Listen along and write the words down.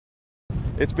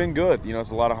It's been good. You know, it's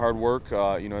a lot of hard work.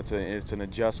 You know, it's an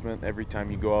adjustment. Every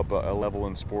time you go up a level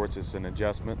in sports, it's an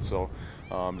adjustment. So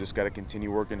just got to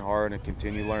continue working hard and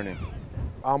continue learning.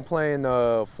 I'm playing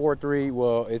 4-3.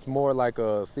 Well, it's more like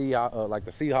like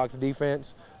the Seahawks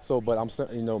defense. So, but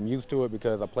I'm used to it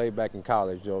because I played back in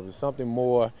college. So it's something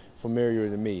more familiar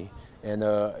to me, and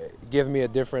it gives me a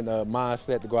different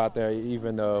mindset to go out there,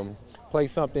 even play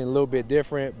something a little bit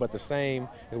different, but the same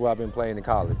as what I've been playing in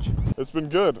college. It's been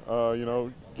good. You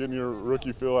know, getting your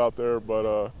rookie feel out there,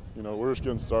 but you know, we're just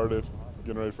getting started,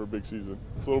 getting ready for a big season.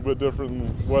 It's a little bit different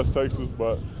than West Texas,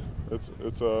 but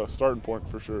it's a starting point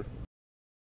for sure.